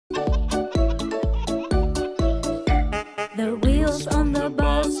The wheels on the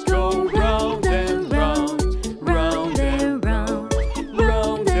bus go round and round, round and round,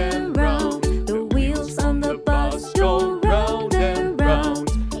 round and round. The wheels on the bus go round and round,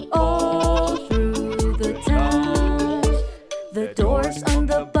 all through the town. The doors on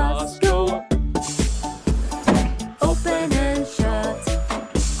the bus go open and shut.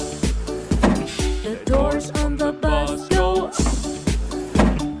 The doors on the bus go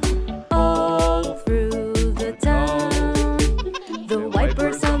all through the town. The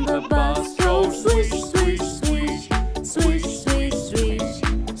wipers on the bus go swish, swish, swish, swish, swish, swish,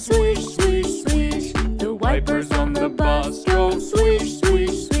 swish, swish, swish. The wipers on the bus go swish,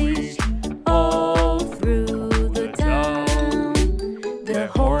 swish, swish, all through the town. The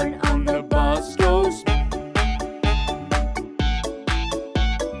horn on the bus goes.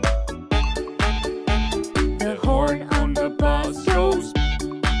 The horn on the bus goes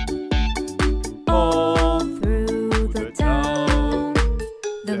all through the town.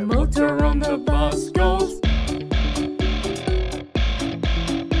 The motor on the bus goes.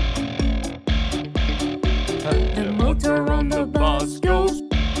 The motor on the bus goes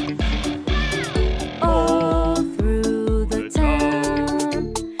all through the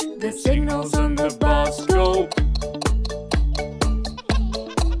town. The signals on the bus go.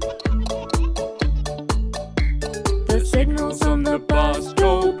 The signals on the bus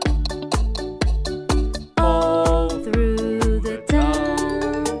go all through the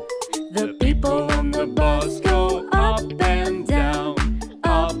town. The people on the bus go up and down,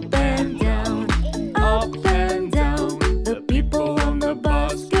 up and down, up and down. The people on the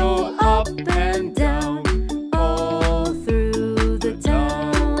bus go up and down, all through the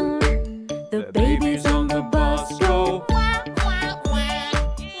town. The babies on the bus go.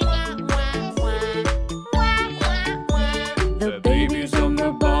 The babies on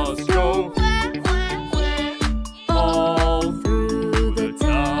the bus go all through the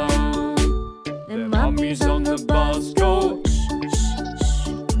town. The mummies on the bus go.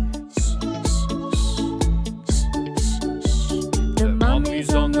 The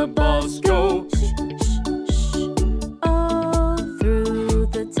mummies on the bus go all through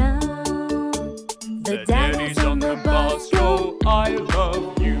the town. The daddies on the bus go. I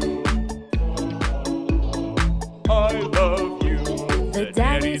love you. I love you. The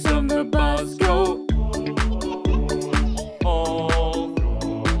daddies on the bus go all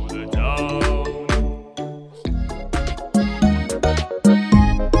through the town.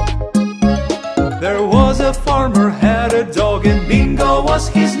 There was a farmer had a dog and Bingo was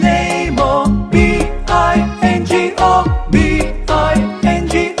his name. Oh, B-I-N-G-O,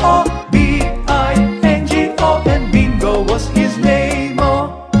 B-I-N-G-O, B-I-N-G-O, and Bingo was his name.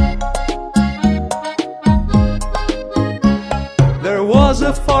 Oh. There was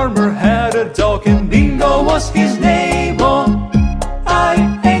a farmer had a dog and Bingo was his name. Oh,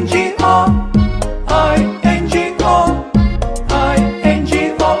 I-N-G-O, I-N-G-O,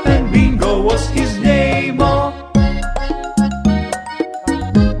 I-N-G-O, and Bingo was his name. Oh.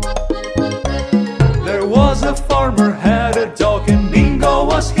 There was a farmer had a dog and Bingo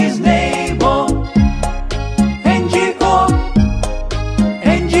was his name. Oh, N-G-O,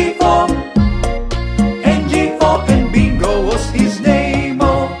 N-G-O, N-G-O, and Bingo was his name.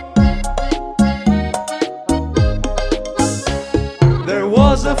 Oh. There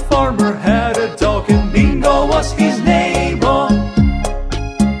was a farmer had a dog and Bingo was his name. Oh,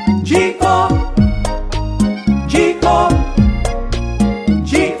 G-O, G-O,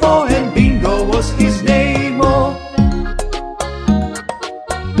 G-O, and Bingo was his name. Oh.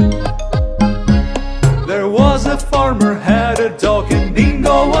 There was a farmer had a dog and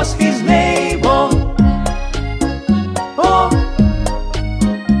Bingo was his name. Oh, oh,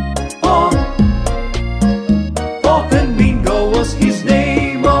 oh, oh, and Bingo was his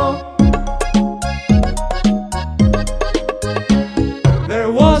name. Oh.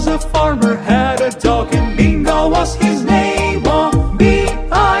 There was a farmer had a dog and Bingo was his name. Oh,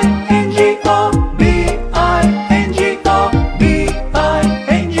 B-I-N-G-O, B-I-N-G-O,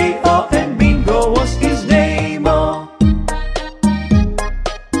 B-I-N-G-O, and Bingo was his name. Oh.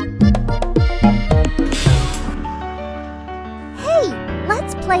 Hey,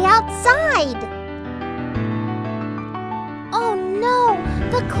 let's play outside. Oh no,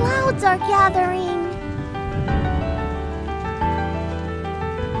 the clouds are gathering.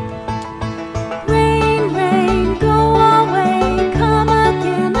 Rain, rain, go away, come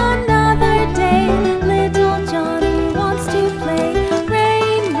again another day. Little Johnny wants to play.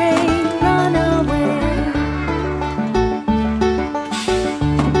 Rain, rain, run away.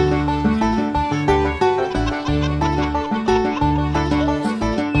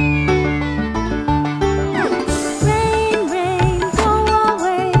 Rain,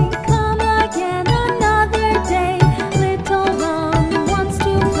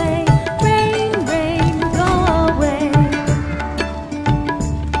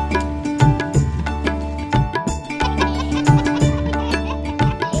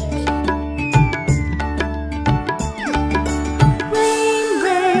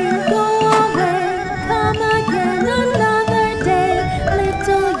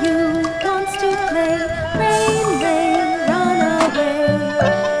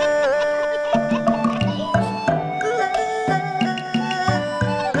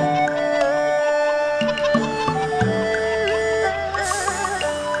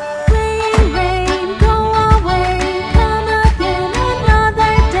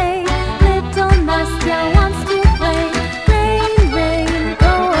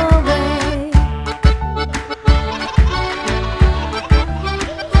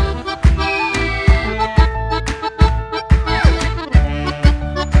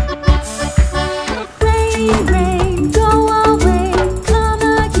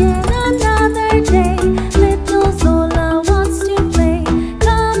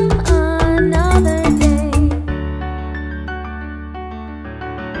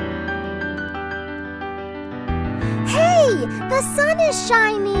 The sun is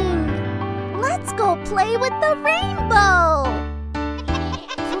shining! Let's go play with the rainbow!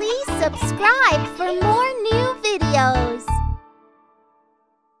 Please subscribe for more new videos.